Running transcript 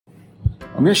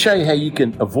I'm going to show you how you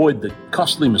can avoid the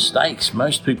costly mistakes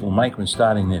most people make when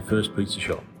starting their first pizza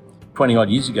shop. 20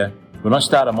 odd years ago, when I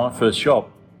started my first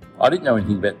shop, I didn't know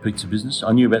anything about the pizza business.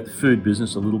 I knew about the food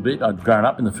business a little bit. I'd grown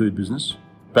up in the food business.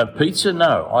 But pizza,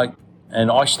 no.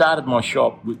 I started my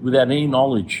shop without any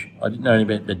knowledge. I didn't know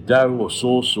anything about the dough or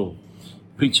sauce or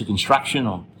pizza construction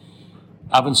or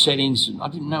oven settings. I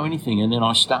didn't know anything. And then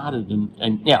I started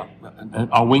and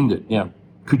I winged it. Now,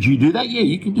 could you do that? Yeah,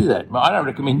 you can do that. But I don't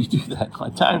recommend you do that.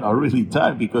 I really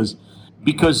don't because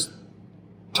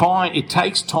time, it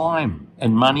takes time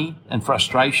and money and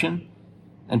frustration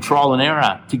and trial and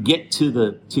error to get to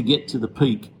the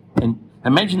peak. And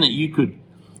imagine that you could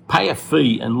pay a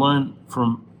fee and learn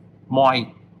from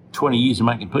my 20 years of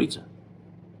making pizza.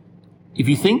 If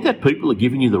you think that people are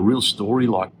giving you the real story,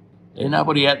 like there's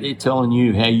nobody out there telling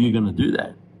you how you're going to do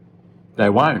that, they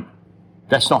won't.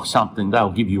 That's not something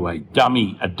they'll give you a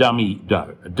dummy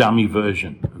dough, a dummy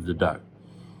version of the dough.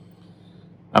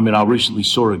 I mean, I recently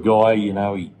saw a guy,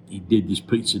 he did this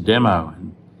pizza demo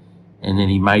and then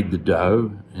he made the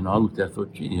dough, and I looked at it and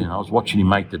thought, gee, I was watching him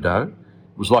make the dough.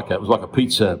 It was like a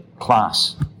pizza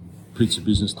class, pizza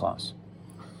business class.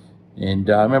 And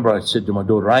I remember I said to my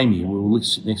daughter Amy, we were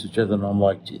sitting next to each other, and I'm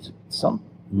like, gee, there's something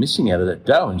missing out of that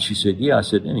dough. And she said, yeah. I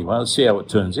said, anyway, let's see how it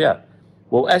turns out.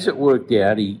 Well, as it worked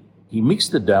out, he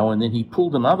mixed the dough, and then he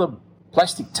pulled another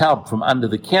plastic tub from under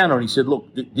the counter, and he said,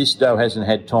 look, this dough hasn't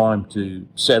had time to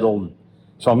settle,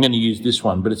 so I'm going to use this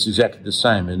one, but it's exactly the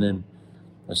same. And then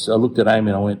I looked at Amy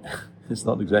and I went, it's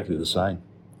not exactly the same.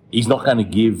 He's not going to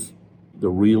give the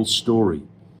real story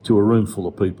to a room full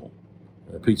of people,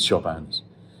 pizza shop owners.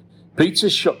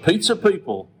 Pizza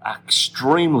people are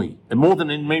extremely, and more than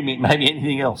maybe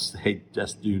anything else, they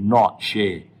just do not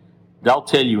share. They'll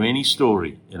tell you any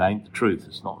story. It ain't the truth.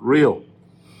 It's not real.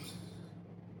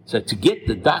 So to get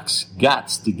the duck's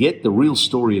guts, to get the real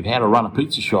story of how to run a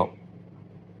pizza shop,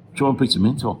 join Pizza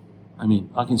Mentor. I mean,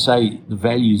 I can say the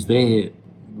value's there.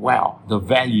 Wow, the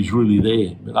value's really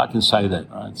there. But I can say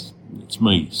that. Right? It's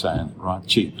me saying it, right?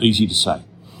 Cheap, easy to say.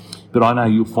 But I know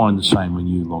you'll find the same when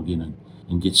you log in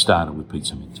and get started with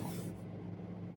Pizza Mentor.